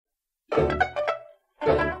Hello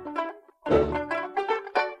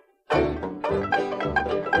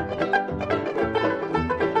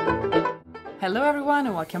everyone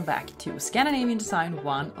and welcome back to Scandinavian Design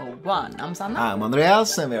 101. I'm Sanna. I'm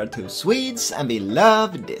Andreas and we are two Swedes and we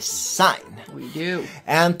love design. We do.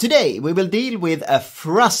 And today we will deal with a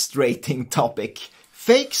frustrating topic: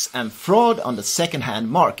 fakes and fraud on the second-hand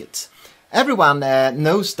market. Everyone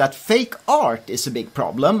knows that fake art is a big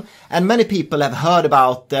problem, and many people have heard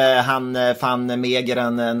about Han van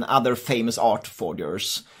Meegeren and other famous art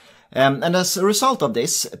forgers. And as a result of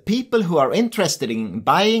this, people who are interested in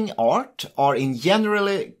buying art are in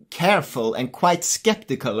generally careful and quite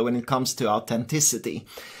skeptical when it comes to authenticity.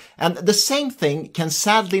 And the same thing can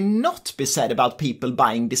sadly not be said about people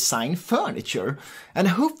buying design furniture. And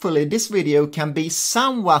hopefully this video can be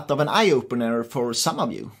somewhat of an eye-opener for some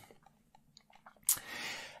of you.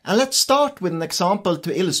 And let's start with an example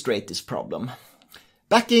to illustrate this problem.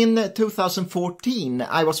 Back in 2014,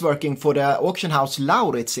 I was working for the auction house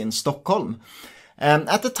Lauritz in Stockholm.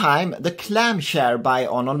 At the time, the clam share by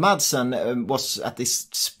Arnold Madsen was at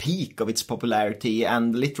its peak of its popularity,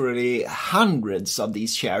 and literally hundreds of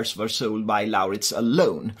these shares were sold by Lauritz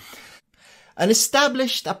alone. An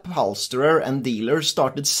established upholsterer and dealer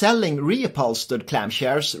started selling reupholstered clam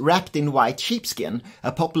shares wrapped in white sheepskin,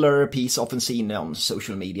 a popular piece often seen on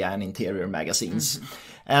social media and interior magazines.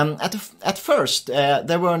 At first,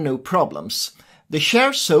 there were no problems. The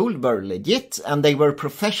shares sold were legit and they were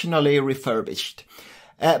professionally refurbished.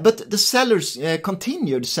 But the sellers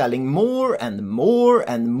continued selling more and more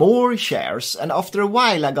and more shares, and after a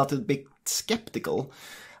while I got a bit skeptical.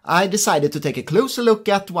 I decided to take a closer look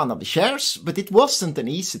at one of the shares, but it wasn't an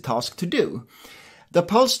easy task to do. The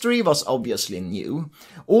upholstery was obviously new.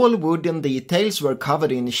 All wooden details were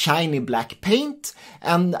covered in shiny black paint,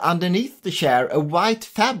 and underneath the share a white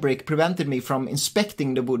fabric prevented me from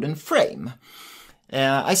inspecting the wooden frame.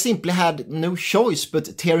 I simply had no choice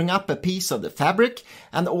but tearing up a piece of the fabric,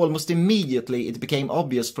 and almost immediately it became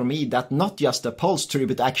obvious for me that not just the upholstery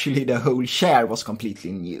but actually the whole share was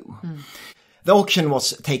completely new. The auction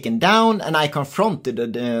was taken down and I confronted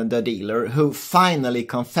the dealer, who finally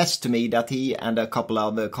confessed to me that he and a couple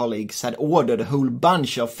of colleagues had ordered a whole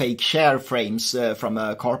bunch of fake share frames from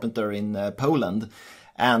a carpenter in Poland,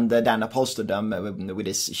 and then upholstered them with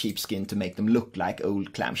his sheepskin to make them look like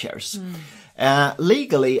old clam shares.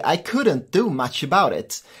 Legally, I couldn't do much about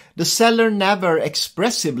it. The seller never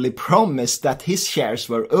expressively promised that his shares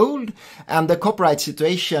were old, and the copyright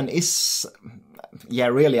situation is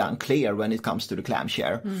really unclear when it comes to the clam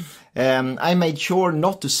share. I made sure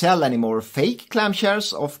not to sell any more fake clam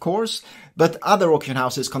shares, of course, but other auction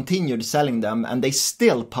houses continued selling them and they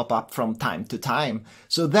still pop up from time to time.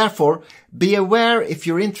 So therefore, be aware if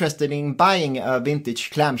you're interested in buying a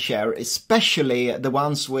vintage clam share, especially the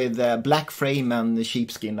ones with black frame and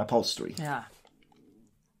sheepskin upholstery. Yeah.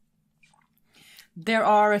 There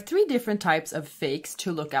are 3 different types of fakes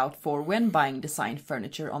to look out for when buying design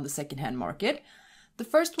furniture on the second-hand market. The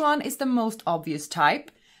first one is the most obvious type,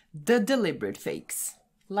 the deliberate fakes,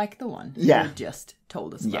 like the one you just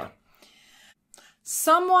told us about.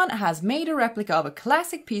 Someone has made a replica of a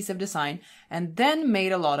classic piece of design and then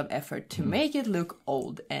made a lot of effort to make it look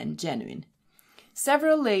old and genuine.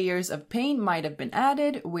 Several layers of paint might have been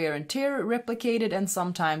added, wear and tear replicated, and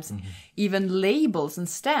sometimes even labels and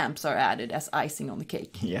stamps are added as icing on the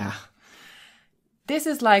cake. Yeah. This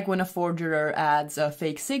is like when a forger adds a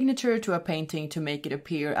fake signature to a painting to make it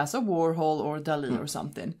appear as a Warhol or Dalí or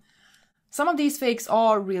something. Some of these fakes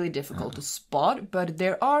are really difficult to spot, but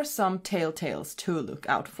there are some telltales to look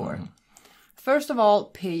out for. First of all,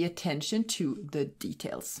 pay attention to the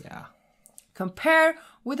details. Compare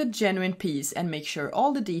with a genuine piece and make sure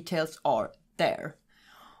all the details are there.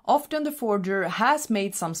 Often the forger has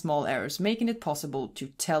made some small errors, making it possible to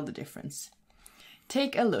tell the difference.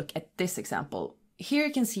 Take a look at this example. Here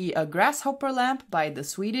you can see a grasshopper lamp by the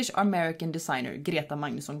Swedish-American designer Greta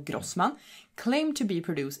Magnusson Grossman, claimed to be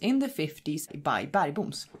produced in the 50s by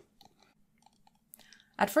Bergboms.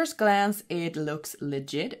 At first glance it looks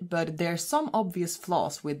legit, but there's some obvious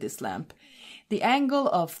flaws with this lamp. The angle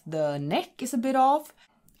of the neck is a bit off,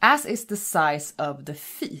 as is the size of the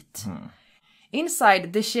feet.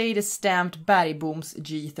 Inside, the shade is stamped Bergboms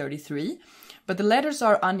G33, but the letters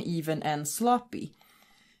are uneven and sloppy.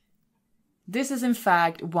 This is in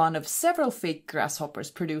fact one of several fake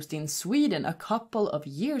grasshoppers produced in Sweden a couple of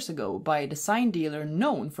years ago by a design dealer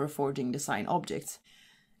known for forging design objects.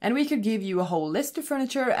 And we could give you a whole list of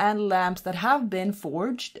furniture and lamps that have been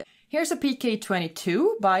forged. Here's a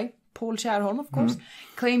PK22 by Paul Kärrholm, of course,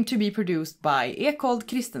 claimed to be produced by Ekold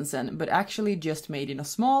Christensen, but actually just made in a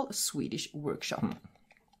small Swedish workshop.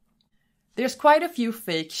 There's quite a few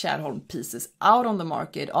fake Kärrholm pieces out on the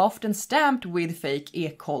market, often stamped with fake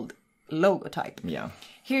Ekhold logotype. Yeah.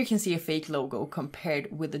 Here you can see a fake logo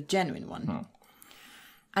compared with a genuine one.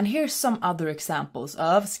 And here's some other examples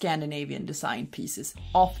of Scandinavian design pieces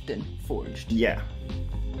often forged. Yeah.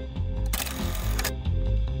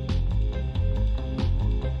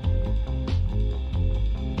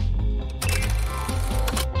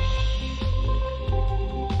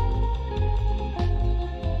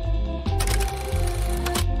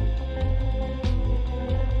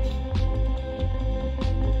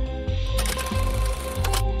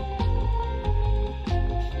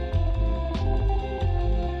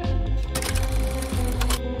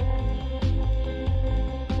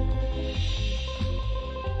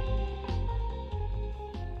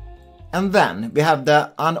 And then we have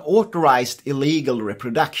the unauthorized illegal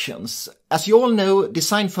reproductions. As you all know,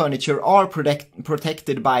 design furniture are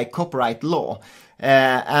protected by copyright law,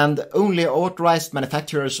 and only authorized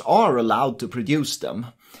manufacturers are allowed to produce them.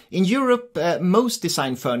 In Europe, most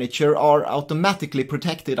design furniture are automatically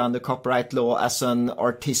protected under copyright law as an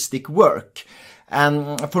artistic work.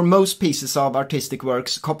 And for most pieces of artistic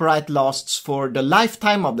works, copyright lasts for the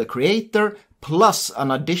lifetime of the creator plus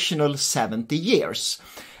an additional 70 years.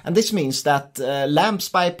 And this means that lamps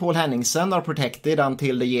by Paul Henningsen are protected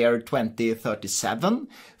until the year 2037,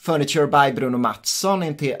 furniture by Bruno Mattsson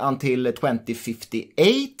until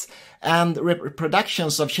 2058, and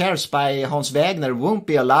reproductions of chairs by Hans Wegner won't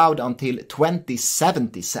be allowed until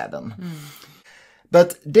 2077.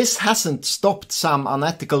 But this hasn't stopped some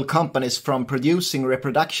unethical companies from producing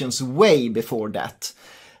reproductions way before that.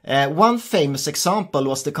 One famous example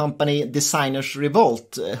was the company Designers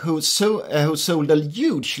Revolt, who sold a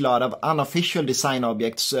huge lot of unofficial design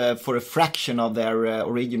objects for a fraction of their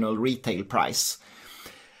original retail price.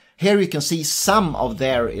 Here you can see some of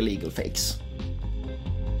their illegal fakes.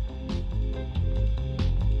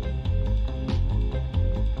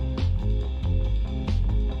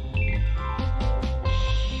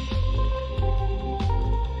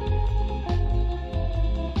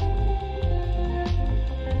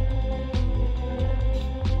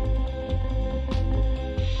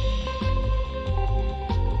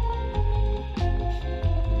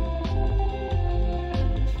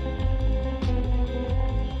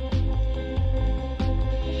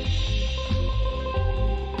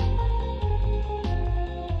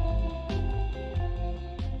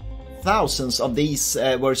 Thousands of these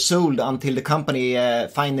were sold until the company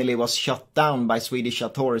finally was shut down by Swedish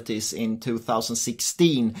authorities in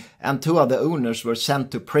 2016, and 2 of the owners were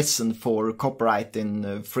sent to prison for copyright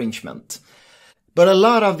infringement. But a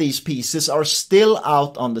lot of these pieces are still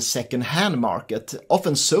out on the second-hand market,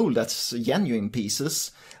 often sold as genuine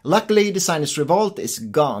pieces. Luckily, Designers Revolt is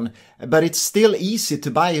gone, but it's still easy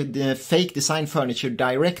to buy the fake design furniture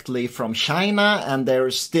directly from China, and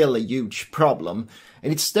there's still a huge problem.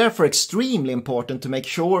 And it's therefore extremely important to make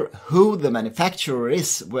sure who the manufacturer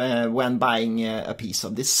is when buying a piece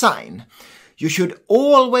of design. You should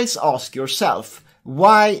always ask yourself,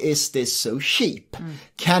 why is this so cheap?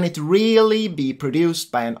 Can it really be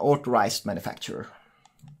produced by an authorized manufacturer?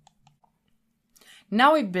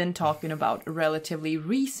 Now we've been talking about relatively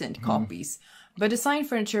recent copies, but design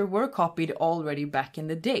furniture were copied already back in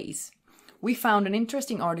the days. We found an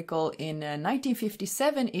interesting article in a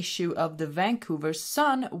 1957 issue of the Vancouver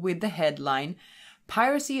Sun with the headline,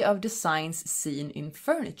 Piracy of Designs Seen in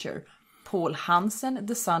Furniture. Paul Hansen,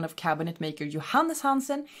 the son of cabinet maker Johannes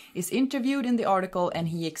Hansen, is interviewed in the article, and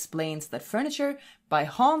he explains that furniture by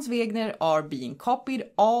Hans Wegner are being copied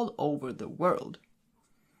all over the world.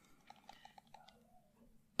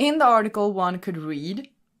 In the article one could read,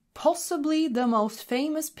 possibly the most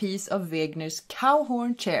famous piece of Wegner's cow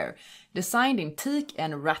horn chair, designed in teak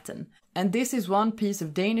and rattan. And this is one piece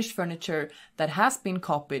of Danish furniture that has been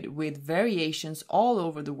copied with variations all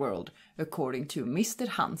over the world, according to Mr.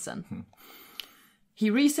 Hansen. He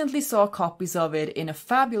recently saw copies of it in a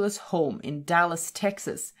fabulous home in Dallas,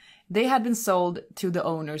 Texas. They had been sold to the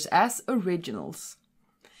owners as originals.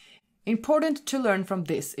 Important to learn from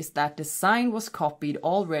this is that design was copied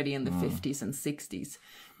already in the 50s and 60s.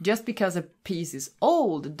 Just because a piece is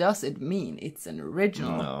old doesn't mean it's an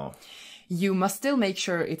original. No. You must still make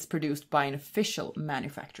sure it's produced by an official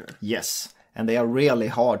manufacturer. Yes, and they are really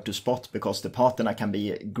hard to spot because the patina can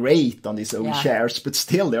be great on these old chairs, but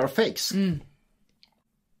still they are fakes.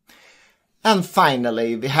 And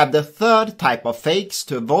finally, we have the third type of fakes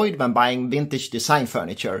to avoid when buying vintage design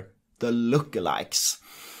furniture, the lookalikes.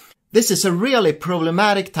 This is a really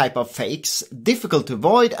problematic type of fakes, difficult to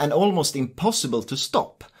avoid and almost impossible to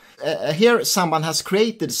stop. here someone has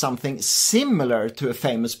created something similar to a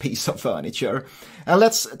famous piece of furniture. And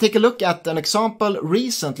let's take a look at an example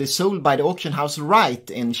recently sold by the auction house Wright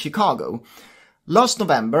in Chicago. Last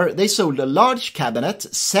November, they sold a large cabinet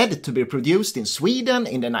said to be produced in Sweden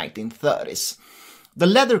in the 1930s. The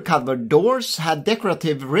leather-covered doors had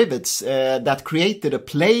decorative rivets that created a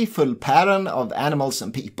playful pattern of animals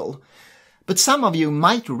and people. But some of you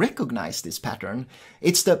might recognize this pattern.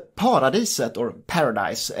 It's the Paradiset, or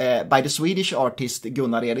Paradise, by the Swedish artist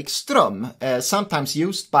Gunnar Erik Ström, sometimes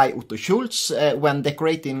used by Otto Schultz when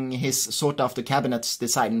decorating his sought-after cabinets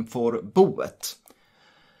designed for boet.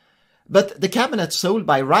 But the cabinet sold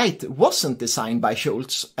by Wright wasn't designed by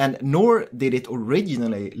Schultz, and nor did it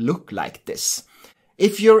originally look like this.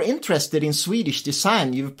 If you're interested in Swedish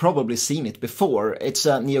design, you've probably seen it before. It's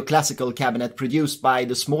a neoclassical cabinet produced by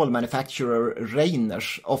the small manufacturer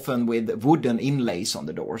Reiners, often with wooden inlays on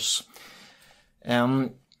the doors.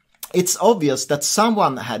 It's obvious that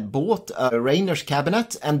someone had bought a Reiners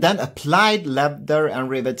cabinet and then applied leather and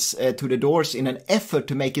rivets to the doors in an effort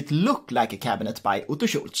to make it look like a cabinet by Otto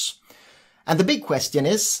Schultz. And the big question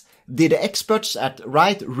is, did the experts at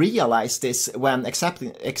Wright realize this when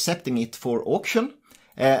accepting it for auction?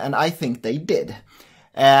 And I think they did.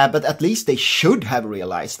 But at least they should have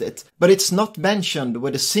realized it. But it's not mentioned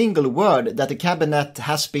with a single word that the cabinet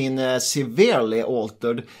has been severely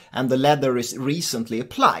altered and the leather is recently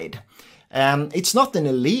applied. It's not an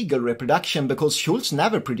illegal reproduction because Schultz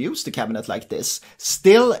never produced a cabinet like this.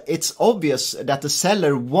 Still, it's obvious that the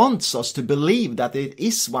seller wants us to believe that it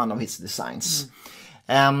is one of his designs.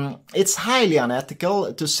 It's highly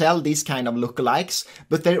unethical to sell these kind of lookalikes,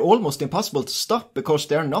 but they're almost impossible to stop because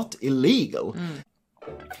they're not illegal.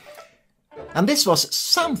 And this was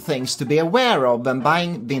some things to be aware of when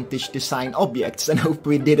buying vintage design objects, and hope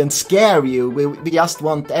we didn't scare you. We just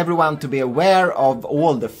want everyone to be aware of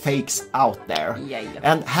all the fakes out there. Yeah.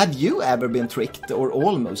 And have you ever been tricked or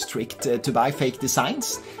almost tricked to buy fake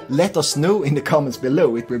designs? Let us know in the comments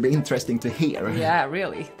below. It will be interesting to hear. Yeah,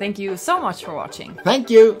 really. Thank you so much for watching. Thank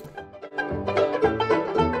you!